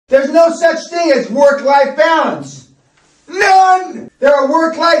There's no such thing as work-life balance. None! There are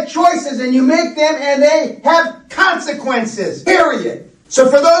work-life choices, and you make them, and they have consequences. Period. So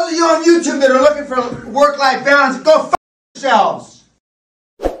for those of you on YouTube that are looking for work-life balance, go f*** yourselves.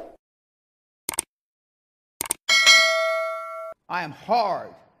 I am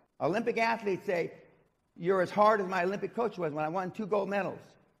hard. Olympic athletes say, you're as hard as my Olympic coach was when I won 2 gold medals.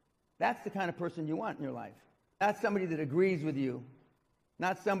 That's the kind of person you want in your life. Not somebody that agrees with you.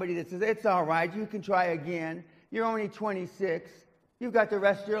 Not somebody that says, it's all right, you can try again. You're only 26. You've got the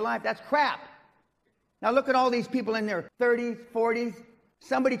rest of your life. That's crap. Now look at all these people in their 30s, 40s.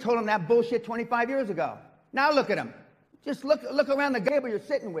 Somebody told them that bullshit 25 years ago. Now look at them. Just look around the table you're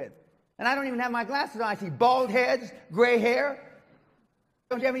sitting with. And I don't even have my glasses on. I see bald heads, gray hair.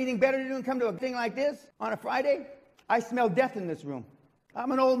 Don't you have anything better to do than come to a thing like this on a Friday? I smell death in this room.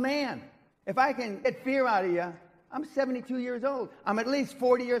 I'm an old man. If I can get fear out of you, I'm 72 years old. I'm at least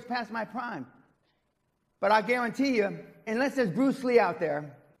 40 years past my prime. But I guarantee you, unless there's Bruce Lee out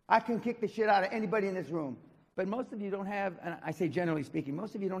there, I can kick the shit out of anybody in this room. But most of you don't have, and I say generally speaking,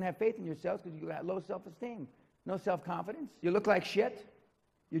 most of you don't have faith in yourselves because you got low self-esteem, no self-confidence. You look like shit.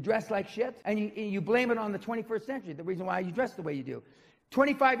 You dress like shit. And you blame it on the 21st century, the reason why you dress the way you do.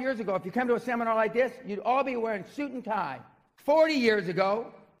 25 years ago, if you come to a seminar like this, you'd all be wearing suit and tie. 40 years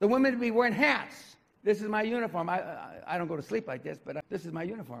ago, the women would be wearing hats. This is my uniform. I don't go to sleep like this, but this is my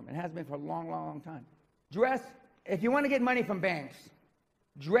uniform. It has been for a long, long, long time. Dress, if you want to get money from banks,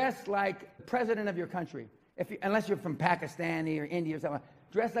 dress like the president of your country. Unless you're from Pakistan or India or something,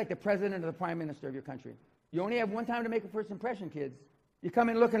 dress like the president or the prime minister of your country. You only have one time to make a first impression, kids. You come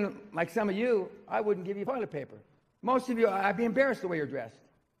in looking like some of you, I wouldn't give you toilet paper. Most of you, I'd be embarrassed the way you're dressed.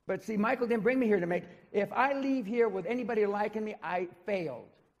 But see, Michael didn't bring me here to make, if I leave here with anybody liking me, I failed.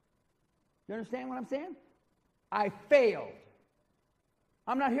 You understand what I'm saying? I failed.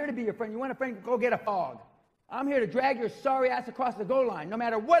 I'm not here to be your friend. You want a friend, go get a fog. I'm here to drag your sorry ass across the goal line, no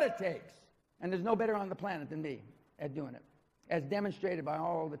matter what it takes. And there's no better on the planet than me at doing it, as demonstrated by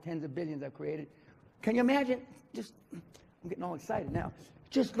all the tens of billions I've created. Can you imagine? I'm getting all excited now.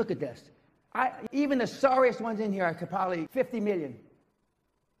 Just look at this. Even the sorriest ones in here, I could probably 50 million.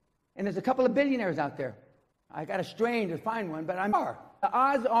 And there's a couple of billionaires out there. I got to strain to find one, but I'm far. The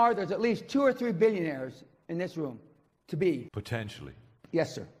odds are there's at least 2 or 3 billionaires in this room to be. Potentially.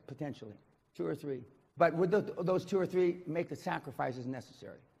 Yes, sir. Potentially. 2 or 3. But would those 2 or 3 make the sacrifices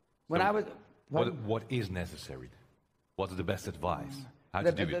necessary? When I was... What is necessary? What's the best advice? How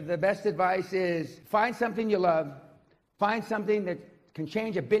to do it? The best advice is find something you love. Find something that can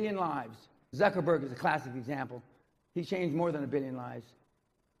change 1 billion lives. Zuckerberg is a classic example. He changed more than 1 billion lives.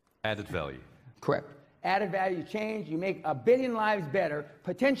 Added value. Correct. Added value change. You make 1 billion lives better,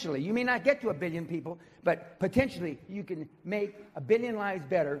 potentially. You may not get to 1 billion people, but potentially you can make 1 billion lives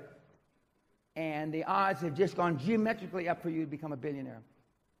better, and the odds have just gone geometrically up for you to become a billionaire.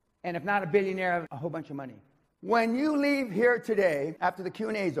 And if not a billionaire, a whole bunch of money. When you leave here today, after the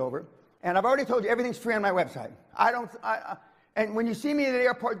Q&A is over, and I've already told you everything's free on my website. And when you see me at the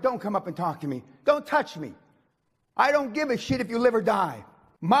airport, don't come up and talk to me. Don't touch me. I don't give a shit if you live or die.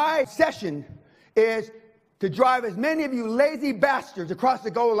 My session is to drive as many of you lazy bastards across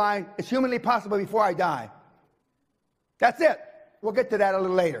the goal line as humanly possible before I die. That's it. We'll get to that a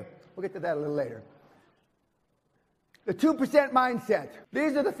little later. The 2% mindset.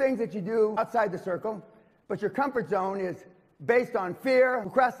 These are the things that you do outside the circle, but your comfort zone is based on fear,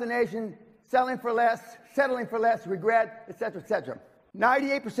 procrastination, settling for less, regret, etc., etc.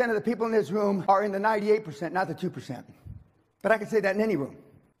 98% of the people in this room are in the 98%, not the 2%. But I can say that in any room.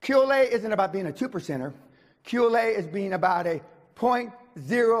 QLA isn't about being a 2%er. QLA is being about a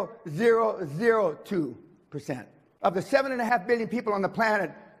 0.0002%. Of the 7.5 billion people on the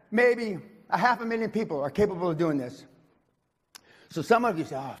planet, maybe 500,000 people are capable of doing this. So some of you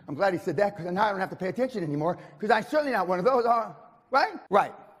say, oh, I'm glad he said that because now I don't have to pay attention anymore because I'm certainly not one of those, right?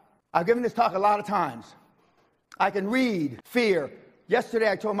 Right. I've given this talk a lot of times. I can read fear. Yesterday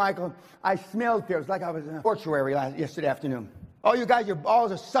I told Michael I smelled fear. It was like I was in a mortuary yesterday afternoon. All you guys, your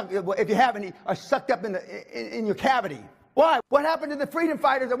balls are sucked, if you have any, are sucked up in your cavity. Why? What happened to the freedom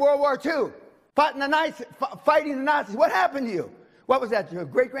fighters of World War II? Fighting the Nazis. What happened to you? What was that, your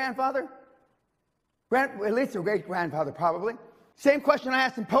great-grandfather? At least your great-grandfather, probably. Same question I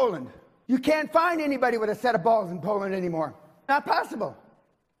asked in Poland. You can't find anybody with a set of balls in Poland anymore. Not possible.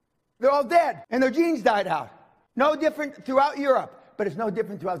 They're all dead, and their genes died out. No different throughout Europe, but it's no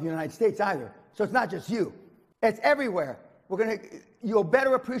different throughout the United States either. So it's not just you. It's everywhere. You'll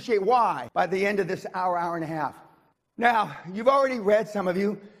better appreciate why by the end of this hour and a half. Now, you've already read, some of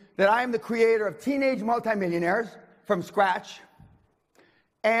you, that I am the creator of Teenage Multimillionaires from scratch.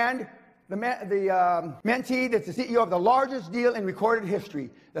 and the mentee that's the CEO of the largest deal in recorded history,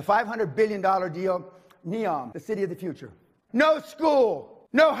 the $500 billion deal, NEOM, the city of the future. No school,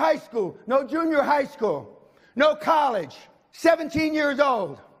 no high school, no junior high school, no college, 17 years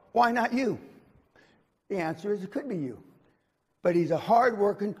old. Why not you? The answer is it could be you. But he's a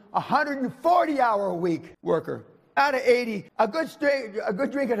hard-working, 140-hour-a-week worker. Out of 80, a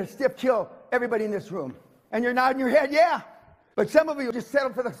good drink and a stiff kill everybody in this room. And you're nodding your head, yeah. But some of you just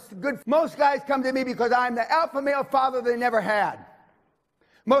settle for the good. Most guys come to me because I'm the alpha male father they never had.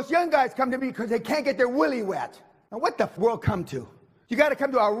 Most young guys come to me because they can't get their willy wet. Now what the world come to? You got to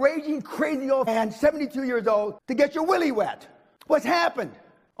come to a raging, crazy old man, 72 years old, to get your willy wet. What's happened?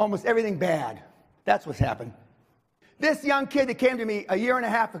 Almost everything bad. That's what's happened. This young kid that came to me a year and a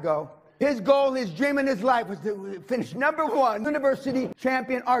half ago, his goal, his dream in his life was to finish #1 university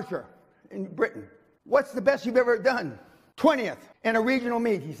champion archer in Britain. What's the best you've ever done? 20th in a regional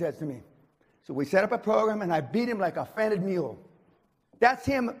meet, he says to me. So we set up a program, and I beat him like a fetid mule. That's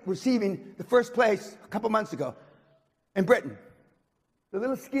him receiving the first place a couple months ago in Britain. The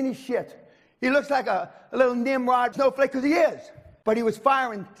little skinny shit. He looks like a little Nimrod snowflake, because he is. But he was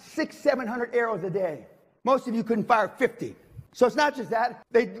firing 600-700 arrows a day. Most of you couldn't fire 50. So it's not just that.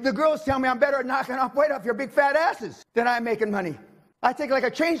 The girls tell me I'm better at knocking off weight off your big fat asses than I'm making money. I take like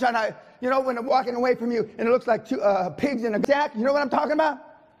a chainsaw, when I'm walking away from you and it looks like two pigs in a sack. You know what I'm talking about?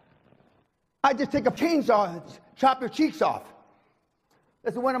 I just take a chainsaw and chop your cheeks off.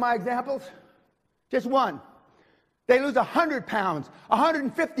 That's one of my examples. Just one. They lose 100 pounds,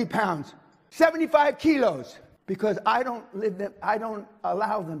 150 pounds, 75 kilos because I don't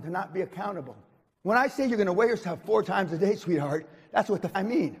allow them to not be accountable. When I say you're going to weigh yourself 4 times a day, sweetheart, that's what I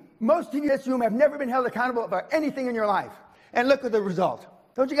mean. Most of you in this room have never been held accountable for anything in your life. And look at the result.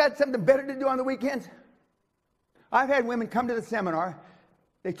 Don't you got something better to do on the weekends? I've had women come to the seminar.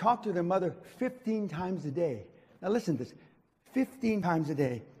 They talk to their mother 15 times a day. Now listen to this. 15 times a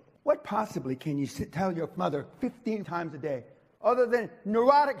day. What possibly can you tell your mother 15 times a day other than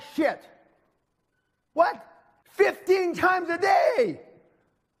neurotic shit? What? 15 times a day!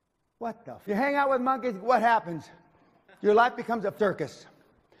 What the? If you hang out with monkeys, what happens? Your life becomes a circus.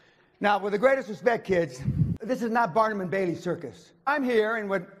 Now, with the greatest respect, kids, this is not Barnum and Bailey circus. I'm here, and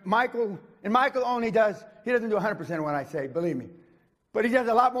what Michael only does, he doesn't do 100% of what I say, believe me. But he does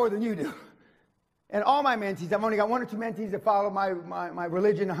a lot more than you do. And all my mentees, I've only got 1 or 2 mentees that follow my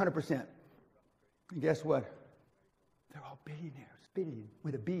religion 100%. And guess what? They're all billionaires, billion,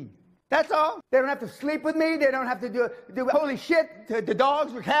 with a B. That's all. They don't have to sleep with me. They don't have to do holy shit to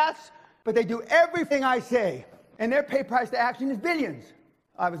dogs or cats. But they do everything I say. And their pay price to action is billions.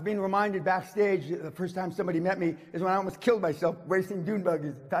 I was being reminded backstage, the first time somebody met me is when I almost killed myself racing dune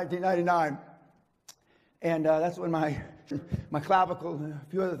buggies in 1999. And that's when my clavicle and a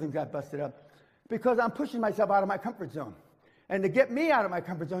few other things got busted up. Because I'm pushing myself out of my comfort zone. And to get me out of my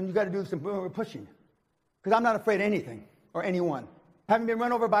comfort zone, you got to do some more pushing. Because I'm not afraid of anything or anyone. Having been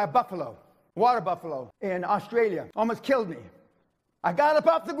run over by a buffalo, water buffalo, in Australia, almost killed me. I got up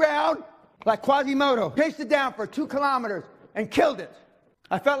off the ground like Quasimodo, chased it down for 2 kilometers, and killed it.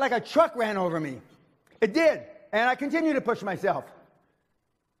 I felt like a truck ran over me. It did, and I continued to push myself.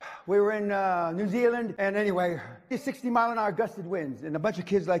 We were in New Zealand, and anyway, 60-mile-an-hour gusted winds, and a bunch of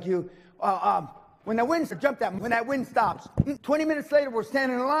kids like you. When the wind when that wind stops, 20 minutes later, we're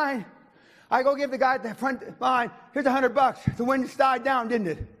standing in line. I go give the guy at the front line, here's $100. The wind died down, didn't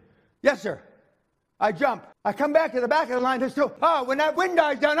it? Yes, sir. I jump. I come back to the back of the line. They're still, when that wind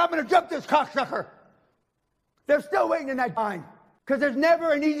dies down, I'm going to jump this cocksucker. They're still waiting in that line. Because there's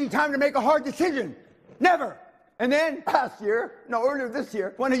never an easy time to make a hard decision. Never. And then earlier this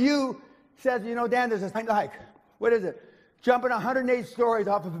year, one of you says, Dan, there's this thing like, what is it? Jumping 108 stories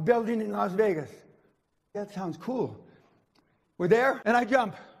off of a building in Las Vegas. That sounds cool. We're there, and I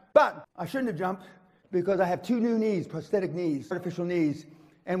jump. But I shouldn't have jumped because I have 2 new knees, prosthetic knees, artificial knees.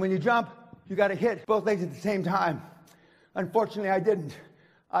 And when you jump, you got to hit both legs at the same time. Unfortunately, I didn't.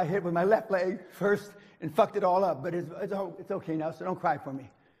 I hit with my left leg first and fucked it all up. But it's okay now, so don't cry for me.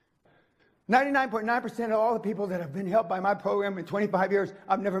 99.9% of all the people that have been helped by my program in 25 years,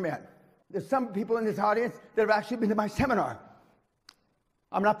 I've never met. There's some people in this audience that have actually been to my seminar.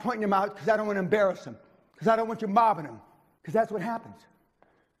 I'm not pointing them out because I don't want to embarrass them, because I don't want you mobbing them, because that's what happens.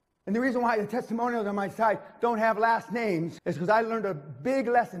 And the reason why the testimonials on my side don't have last names is because I learned a big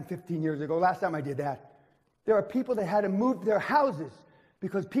lesson 15 years ago, last time I did that. There are people that had to move their houses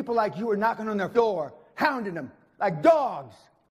because people like you were knocking on their door, hounding them like dogs.